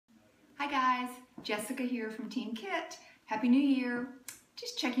Hi guys, Jessica here from Team Kit. Happy New Year.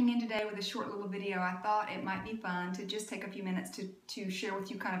 Just checking in today with a short little video. I thought it might be fun to just take a few minutes to share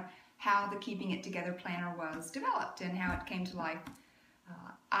with you kind of how the Keeping It Together planner was developed and how it came to life.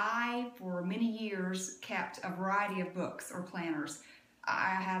 I, for many years, kept a variety of books or planners. I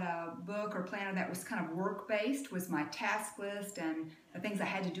had a book or planner that was kind of work-based, was my task list and the things I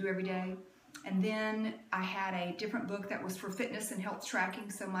had to do every day. And then I had a different book that was for fitness and health tracking,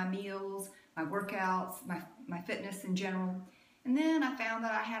 so my meals, my workouts, my fitness in general. And then I found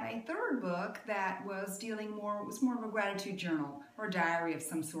that I had a third book that was was more of a gratitude journal or diary of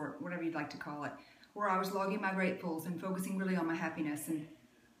some sort, whatever you'd like to call it, where I was logging my gratefuls and focusing really on my happiness. And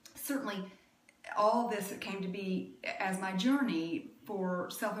certainly all this came to be as my journey for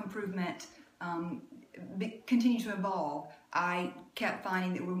self-improvement continued to evolve. I kept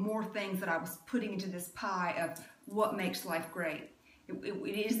finding there were more things that I was putting into this pie of what makes life great.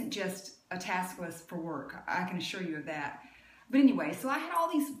 It isn't just a task list for work, I can assure you of that. But anyway, so I had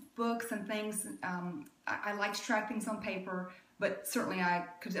all these books and things. I liked to track things on paper, but certainly I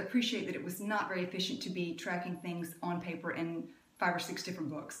could appreciate that it was not very efficient to be tracking things on paper in 5 or 6 different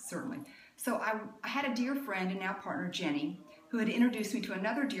books, certainly. So I had a dear friend and now partner, Jenny, who had introduced me to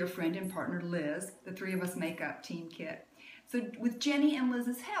another dear friend and partner, Liz. The three of us make up Team Kit. So with Jenny and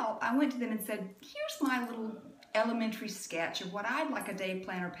Liz's help, I went to them and said, here's my little elementary sketch of what I'd like a day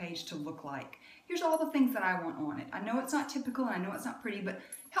planner page to look like. Here's all the things that I want on it. I know it's not typical and I know it's not pretty, but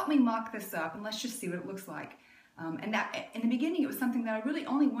help me mock this up and let's just see what it looks like. And that, in the beginning, it was something that I really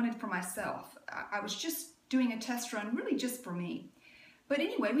only wanted for myself. I was just doing a test run really just for me. But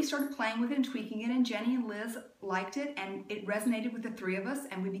anyway, we started playing with it and tweaking it, and Jenny and Liz liked it, and it resonated with the three of us,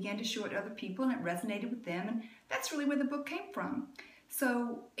 and we began to show it to other people, and it resonated with them, and that's really where the book came from.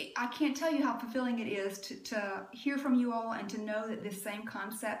 So I can't tell you how fulfilling it is to hear from you all and to know that this same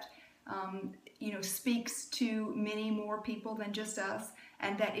concept speaks to many more people than just us,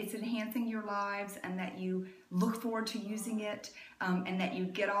 and that it's enhancing your lives, and that you look forward to using it, and that you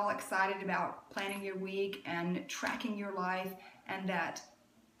get all excited about planning your week and tracking your life, and that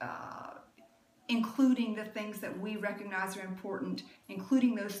including the things that we recognize are important,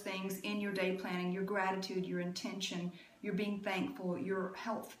 including those things in your day planning, your gratitude, your intention, your being thankful, your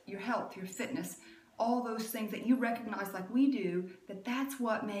health, your fitness, all those things that you recognize like we do, that's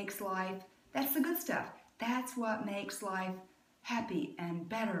what makes life, that's the good stuff. That's what makes life happy and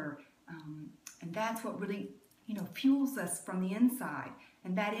better. And that's what really, fuels us from the inside.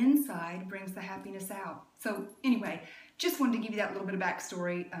 And that inside brings the happiness out. So anyway, just wanted to give you that little bit of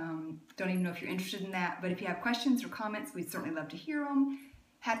backstory. Don't even know if you're interested in that, but if you have questions or comments, we'd certainly love to hear them.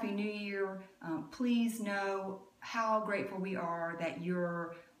 Happy New Year. Please know how grateful we are that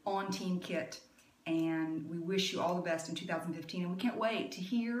you're on Team Kit, and we wish you all the best in 2015, and we can't wait to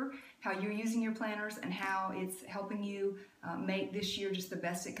hear how you're using your planners and how it's helping you make this year just the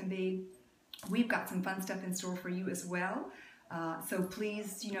best it can be. We've got some fun stuff in store for you as well. So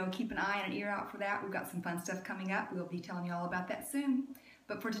please, keep an eye and an ear out for that. We've got some fun stuff coming up. We'll be telling you all about that soon.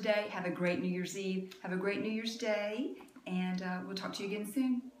 But for today, have a great New Year's Eve. Have a great New Year's Day. And we'll talk to you again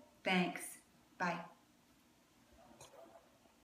soon. Thanks. Bye.